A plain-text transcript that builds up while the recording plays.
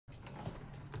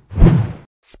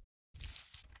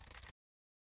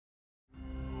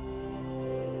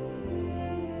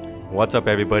What's up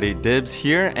everybody, Dibz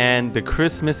here, and the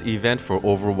Christmas event for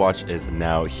Overwatch is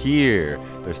now here.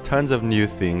 There's tons of new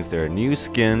things. There are new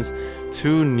skins,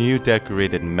 2 new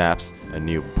decorated maps, a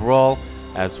new brawl,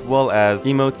 as well as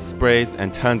emotes, sprays,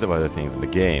 and tons of other things in the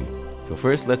game. So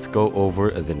first, let's go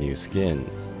over the new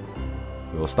skins.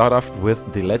 We'll start off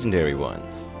with the legendary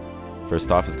ones.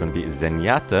 First off is going to be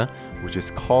Zenyatta, which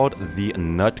is called the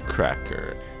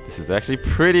Nutcracker. This is actually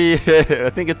pretty, I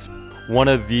think it's one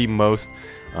of the most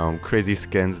crazy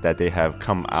skins that they have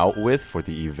come out with for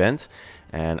the event,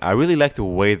 and I really like the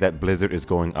way that Blizzard is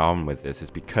going on with this.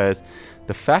 Is because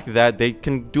the fact that they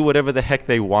can do whatever the heck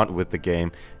they want with the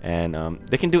game, and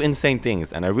they can do insane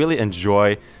things, and I really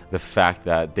enjoy the fact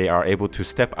that they are able to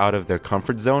step out of their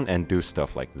comfort zone and do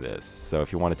stuff like this. So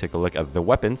if you want to take a look at the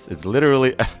weapons, it's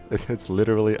literally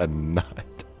a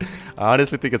nut. I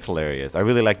honestly think it's hilarious. I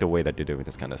really like the way that they're doing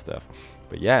this kind of stuff.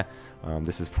 But yeah,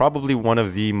 this is probably one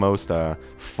of the most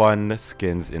fun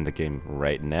skins in the game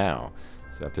right now.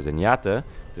 So after Zenyatta,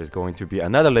 there's going to be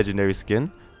another legendary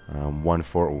skin, one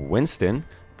for Winston,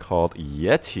 called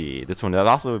Yeti. This one is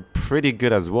also pretty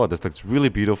good as well. This looks really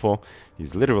beautiful.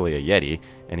 He's literally a Yeti,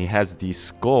 and he has these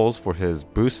skulls for his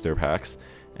booster packs.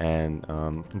 And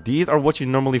these are what you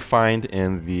normally find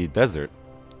in the desert.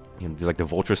 You know, like the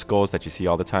vulture skulls that you see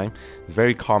all the time. It's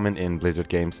very common in Blizzard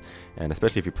games, and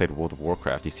especially if you played World of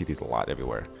Warcraft, you see these a lot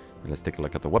everywhere. And let's take a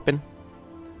look at the weapon.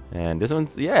 And this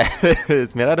one's, yeah,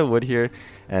 it's made out of wood here,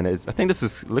 and I think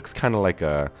this looks kind of like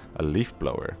a leaf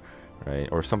blower, right,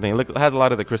 or something. It has a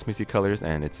lot of the Christmassy colors,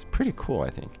 and it's pretty cool. I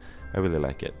think I really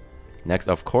like it. Next,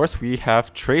 of course, we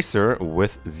have Tracer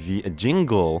with the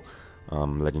Jingle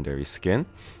legendary skin.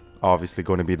 Obviously,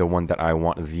 going to be the one that I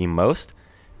want the most.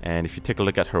 And if you take a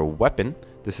look at her weapon,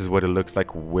 this is what it looks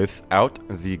like without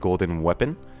the golden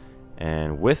weapon.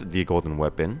 And with the golden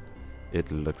weapon,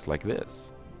 it looks like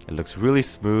this. It looks really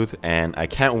smooth, and I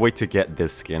can't wait to get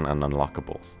this skin on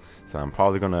unlockables. So I'm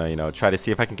probably gonna, try to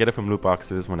see if I can get it from loot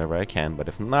boxes whenever I can. But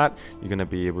if not, you're gonna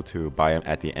be able to buy them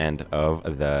at the end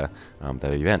of the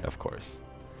event, of course.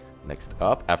 Next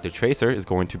up, after Tracer, is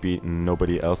going to be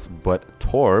nobody else but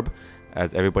Torb.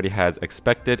 As everybody has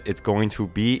expected, it's going to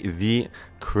be the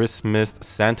Christmas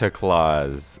Santa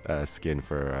Claus skin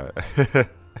for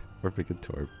freaking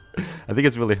Torb. I think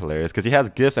it's really hilarious because he has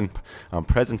gifts and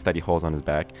presents that he holds on his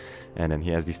back, and then he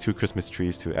has these 2 Christmas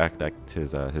trees to act like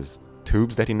his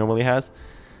tubes that he normally has.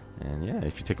 And yeah,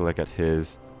 if you take a look at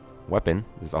his weapon,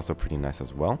 it's also pretty nice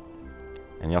as well.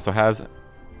 And he also has an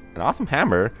awesome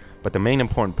hammer, but the main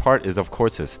important part is, of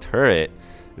course, his turret.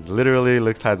 It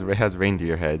literally has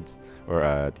reindeer heads,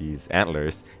 or these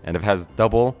antlers, and if it has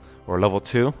double or level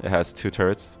 2, it has 2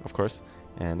 turrets, of course,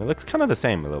 and it looks kind of the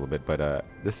same a little bit, but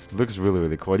this looks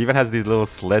really cool. It even has these little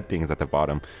sled things at the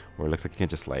bottom where it looks like you can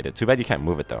just slide it. Too bad you can't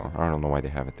move it though. I don't know why they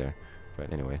have it there,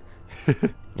 but anyway.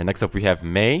 And next up we have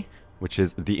May, which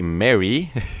is the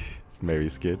Mary. It's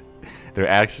Mary's skin. They're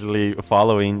actually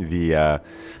following the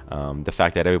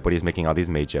fact that everybody's making all these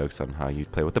May jokes on how you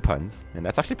play with the puns, and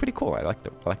that's actually pretty cool. I like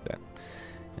that.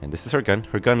 And this is her gun.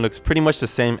 Her gun looks pretty much the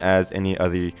same as any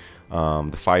other,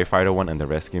 the firefighter one and the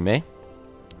rescue May,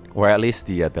 or at least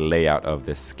the layout of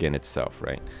the skin itself,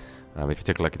 right? If you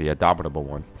take a look at the abominable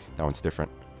one, that one's different.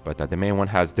 But the main one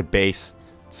has the base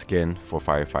skin for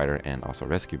firefighter and also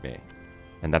rescue May.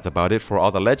 And that's about it for all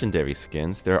the legendary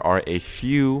skins. There are a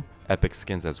few epic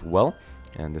skins as well,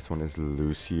 and this one is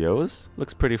Lucio's.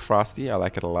 Looks pretty frosty. I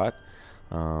like it a lot.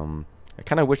 I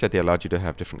kind of wish that they allowed you to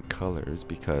have different colors,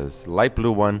 because light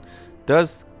blue one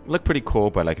does look pretty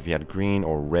cool, but like if you had green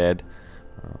or red,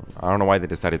 I don't know why they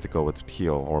decided to go with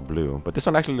teal or blue, but this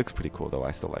one actually looks pretty cool though.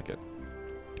 I still like it.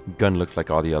 Gun looks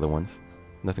like all the other ones.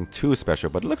 Nothing too special,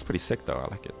 but it looks pretty sick though. I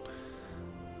like it.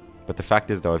 But the fact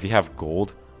is though, if you have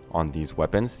gold on these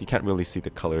weapons, you can't really see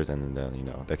the colors and the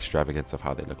the extravagance of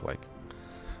how they look like.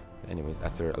 Anyways,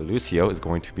 that's our Lucio is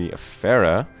going to be a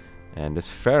Pharah. And this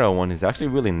Pharaoh one is actually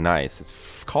really nice.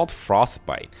 It's called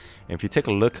Frostbite. And if you take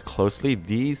a look closely,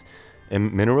 these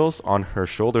minerals on her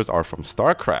shoulders are from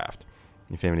StarCraft.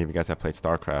 If any of you guys have played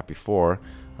StarCraft before,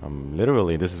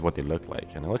 literally this is what they look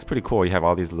like. And it looks pretty cool. You have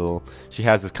all these little... She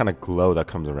has this kind of glow that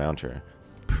comes around her.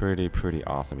 Pretty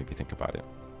awesome if you think about it.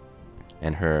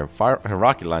 And her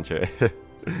rocket launcher,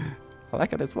 I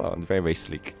like it as well. It's very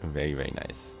sleek. Very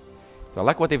nice. So I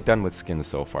like what they've done with skins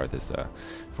so far this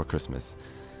for Christmas.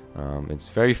 It's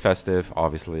very festive,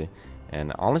 obviously,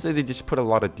 and honestly they just put a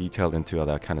lot of detail into all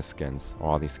that kind of skins,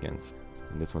 all these skins.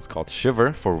 And this one's called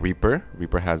Shiver for Reaper.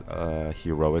 Reaper has a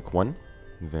heroic one.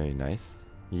 Very nice.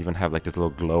 You even have like this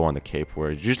little glow on the cape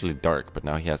where it's usually dark, but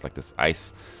now he has like this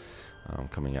ice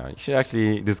coming out. He should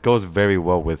actually, this goes very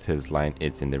well with his line,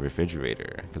 "It's in the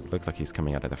refrigerator," because it looks like he's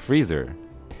coming out of the freezer.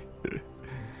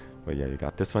 But yeah, you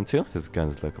got this one too. His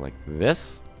guns look like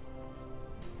this.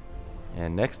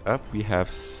 And next up, we have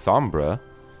Sombra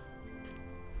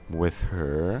with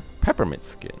her peppermint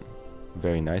skin.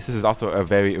 Very nice. This is also a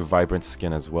very vibrant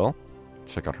skin as well.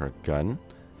 Check out her gun.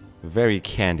 Very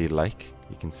candy-like,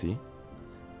 you can see.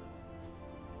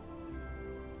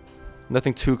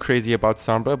 Nothing too crazy about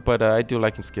Sombra, but I do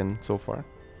like his skin so far.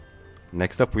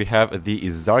 Next up, we have the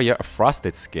Zarya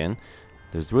Frosted skin.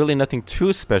 There's really nothing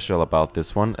too special about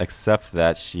this one, except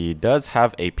that she does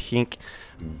have a pink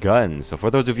gun. So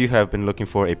for those of you who have been looking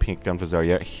for a pink gun for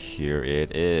Zarya, here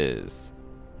it is.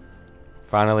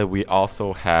 Finally, we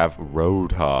also have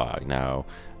Roadhog. Now,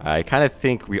 I kind of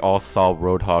think we all saw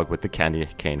Roadhog with the candy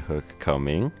cane hook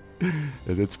coming.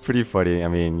 It's pretty funny. I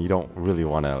mean, you don't really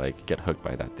want to like get hooked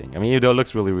by that thing. I mean, it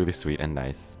looks really, really sweet and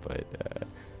nice, but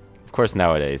of course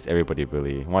nowadays everybody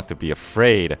really wants to be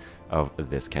afraid of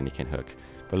this candy cane hook.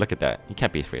 But look at that. You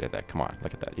can't be afraid of that. Come on,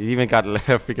 look at that. He even got a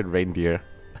freaking reindeer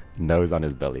nose on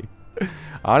his belly.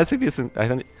 Honestly,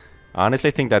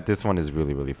 honestly think that this one is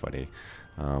really, really funny.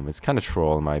 It's kind of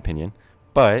troll in my opinion,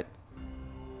 but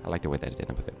I like the way that they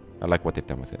did with it. I like what they've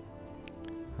done with it.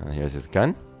 Here's his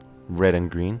gun. Red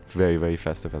and green, very, very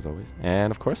festive as always.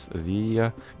 And of course,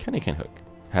 the candy cane hook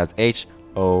has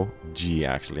H-O-G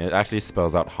actually. It actually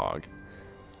spells out hog.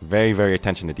 Very, very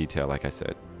attention to detail, like I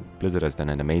said. Blizzard has done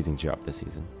an amazing job this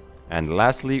season. And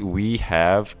lastly, we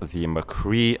have the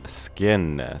McCree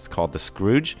skin. It's called the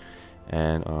Scrooge.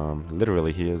 And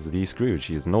literally, he is the Scrooge.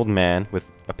 He's an old man with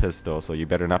a pistol, so you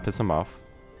better not piss him off.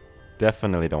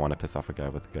 Definitely don't want to piss off a guy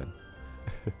with a gun.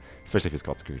 Especially if he's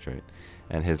called Scrooge, right?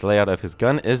 And his layout of his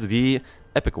gun is the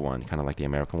epic one, kind of like the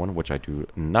American one, which I do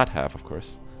not have, of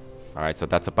course. Alright, so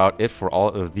that's about it for all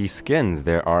of these skins.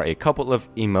 There are a couple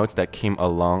of emotes that came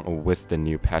along with the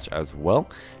new patch as well.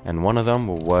 And one of them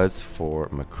was for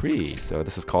McCree. So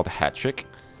this is called Hat Trick.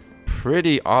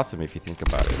 Pretty awesome if you think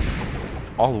about it.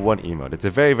 It's all one emote. It's a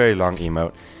very, very long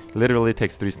emote. Literally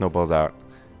takes 3 snowballs out.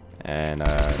 And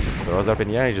just throws up in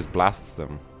the air and he just blasts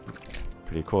them.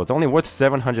 Pretty cool. It's only worth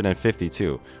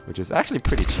 752, which is actually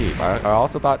pretty cheap. I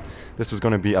also thought this was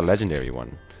going to be a legendary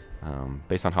one.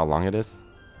 Based on how long it is,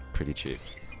 pretty cheap.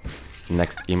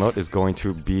 Next emote is going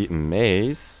to be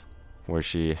Maze, where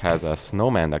she has a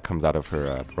snowman that comes out of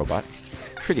her robot.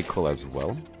 Pretty cool as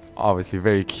well. Obviously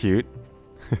very cute.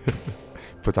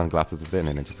 Puts on glasses with it and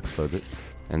then it just explodes it.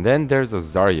 And then there's a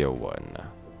Zarya one,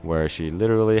 where she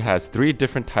literally has 3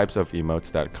 different types of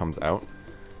emotes that comes out.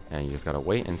 And you just gotta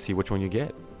wait and see which one you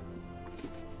get.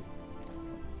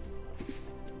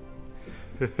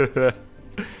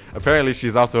 Apparently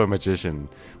she's also a magician,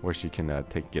 where she can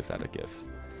take gifts out of gifts.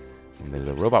 And there's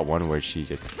a robot one where she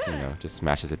just, just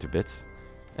smashes it to bits.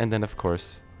 And then of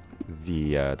course,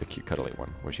 the cute cuddly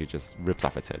one, where she just rips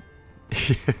off its head.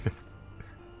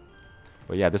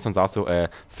 But yeah, this one's also a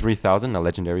 3000, a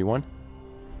legendary one.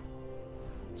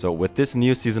 So with this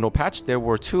new seasonal patch, there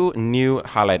were 2 new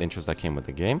highlight intros that came with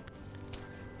the game.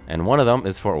 And one of them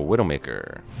is for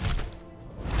Widowmaker.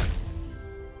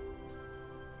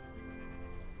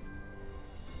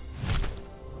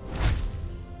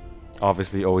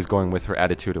 Obviously always going with her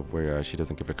attitude of where she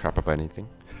doesn't give a crap about anything.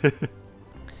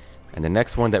 And the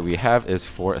next one that we have is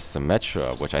for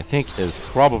Symmetra, which I think is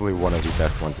probably one of the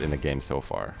best ones in the game so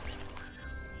far.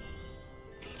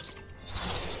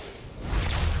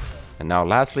 And now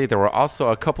lastly, there were also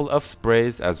a couple of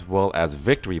sprays as well as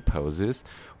victory poses,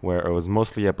 where it was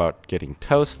mostly about getting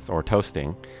toasts or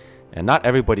toasting. And not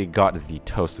everybody got the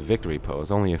toast victory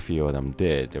pose, only a few of them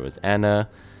did. There was Anna,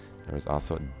 there was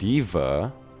also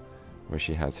Diva, where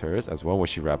she has hers as well, where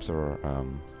she wraps her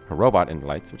robot in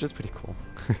lights, which is pretty cool.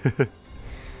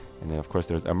 And then of course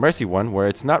there's a Mercy one, where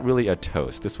it's not really a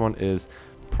toast. This one is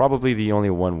probably the only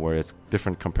one where it's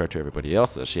different compared to everybody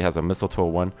else's. She has a mistletoe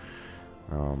one.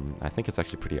 I think it's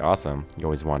actually pretty awesome. You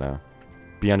always want to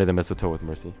be under the mistletoe with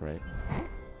Mercy, right?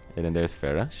 And then there's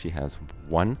Farah. She has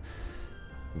 1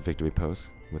 victory pose,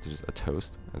 which is a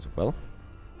toast as well.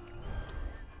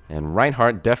 And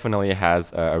Reinhardt definitely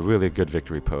has a really good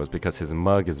victory pose because his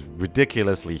mug is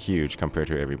ridiculously huge compared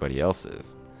to everybody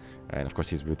else's. And of course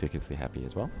he's ridiculously happy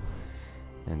as well.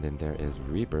 And then there is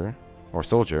Reaper, or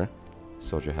Soldier.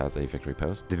 Soldier has a victory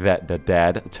pose. The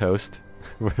dad toast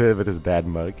with his dad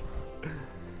mug.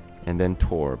 And then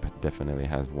Torb definitely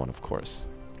has one, of course.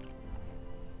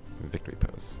 Victory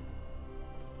pose.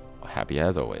 Happy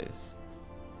as always.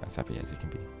 As happy as he can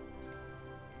be.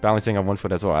 Balancing on 1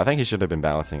 foot as well. I think he should have been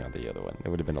balancing on the other one. It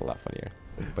would have been a lot funnier.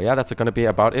 But yeah, that's going to be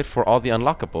about it for all the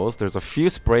unlockables. There's a few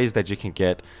sprays that you can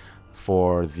get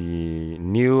for the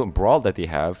new brawl that they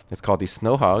have. It's called the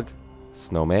Snow Hog,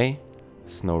 Snow May,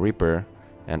 Snow Reaper,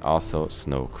 and also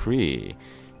Snow Cree.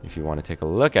 If you want to take a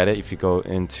look at it, if you go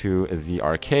into the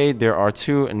arcade, there are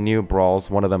 2 new brawls.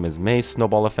 One of them is May's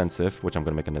Snowball Offensive, which I'm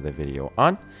going to make another video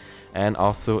on, and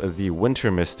also the Winter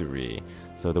Mystery.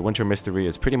 So the Winter Mystery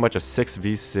is pretty much a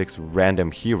 6v6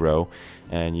 random hero,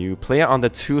 and you play it on the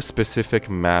 2 specific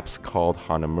maps called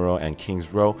Hanamura and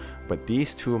King's Row, but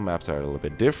these 2 maps are a little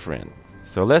bit different.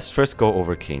 So let's first go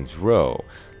over King's Row.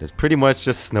 There's pretty much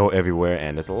just snow everywhere,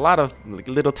 and there's a lot of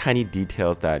little tiny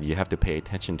details that you have to pay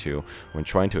attention to when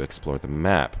trying to explore the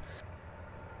map.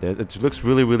 It looks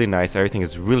really nice. Everything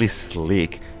is really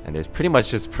sleek, and there's pretty much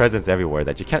just presents everywhere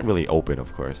that you can't really open,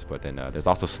 of course, but then there's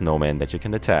also snowmen that you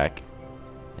can attack.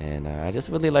 And I just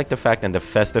really like the fact and the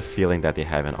festive feeling that they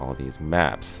have in all these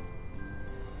maps.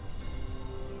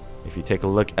 If you take a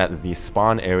look at the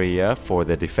spawn area for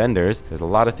the defenders, there's a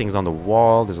lot of things on the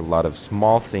wall, there's a lot of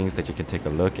small things that you can take a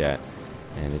look at,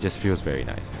 and it just feels very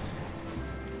nice.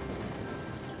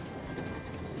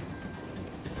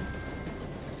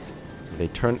 They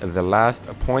turned the last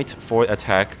point for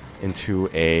attack into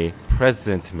a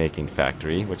present making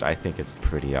factory, which I think is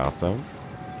pretty awesome.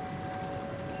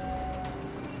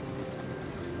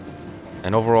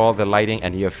 And overall, the lighting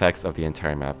and the effects of the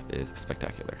entire map is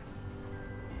spectacular.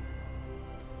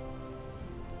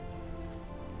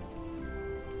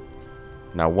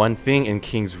 Now, one thing in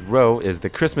King's Row is the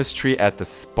Christmas tree at the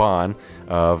spawn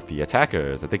of the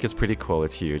attackers. I think it's pretty cool,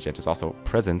 it's huge, and there's also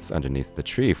presents underneath the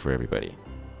tree for everybody.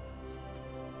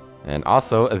 And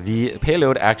also, the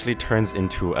payload actually turns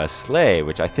into a sleigh,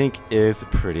 which I think is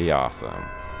pretty awesome.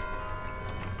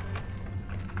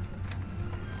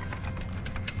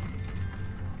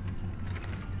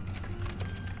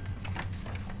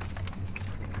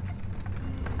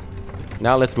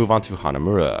 Now let's move on to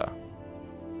Hanamura.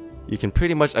 You can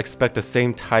pretty much expect the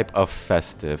same type of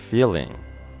festive feeling.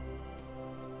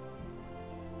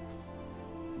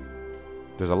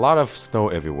 There's a lot of snow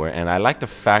everywhere, and I like the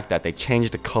fact that they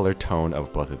changed the color tone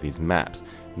of both of these maps.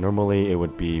 Normally it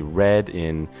would be red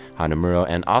in Hanamura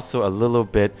and also a little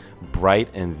bit bright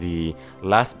in the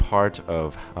last part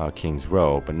of King's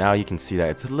Row, but now you can see that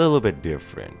it's a little bit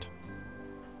different.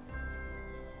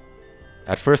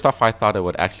 At first off, I thought it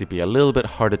would actually be a little bit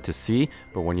harder to see,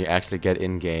 but when you actually get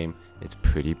in game, it's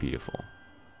pretty beautiful.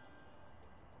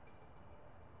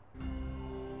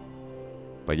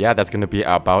 But yeah, that's going to be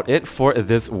about it for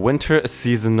this winter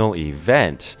seasonal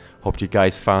event. Hope you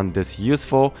guys found this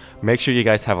useful. Make sure you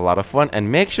guys have a lot of fun,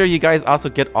 and make sure you guys also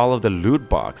get all of the loot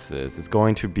boxes. It's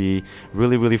going to be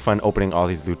really fun opening all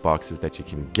these loot boxes that you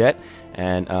can get,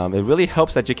 and it really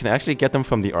helps that you can actually get them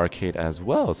from the arcade as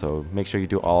well. So make sure you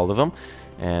do all of them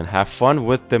and have fun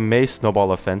with the May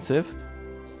Snowball Offensive.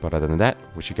 But other than that,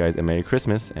 wish you guys a Merry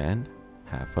Christmas and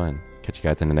have fun. Catch you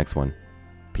guys in the next one.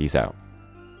 Peace out.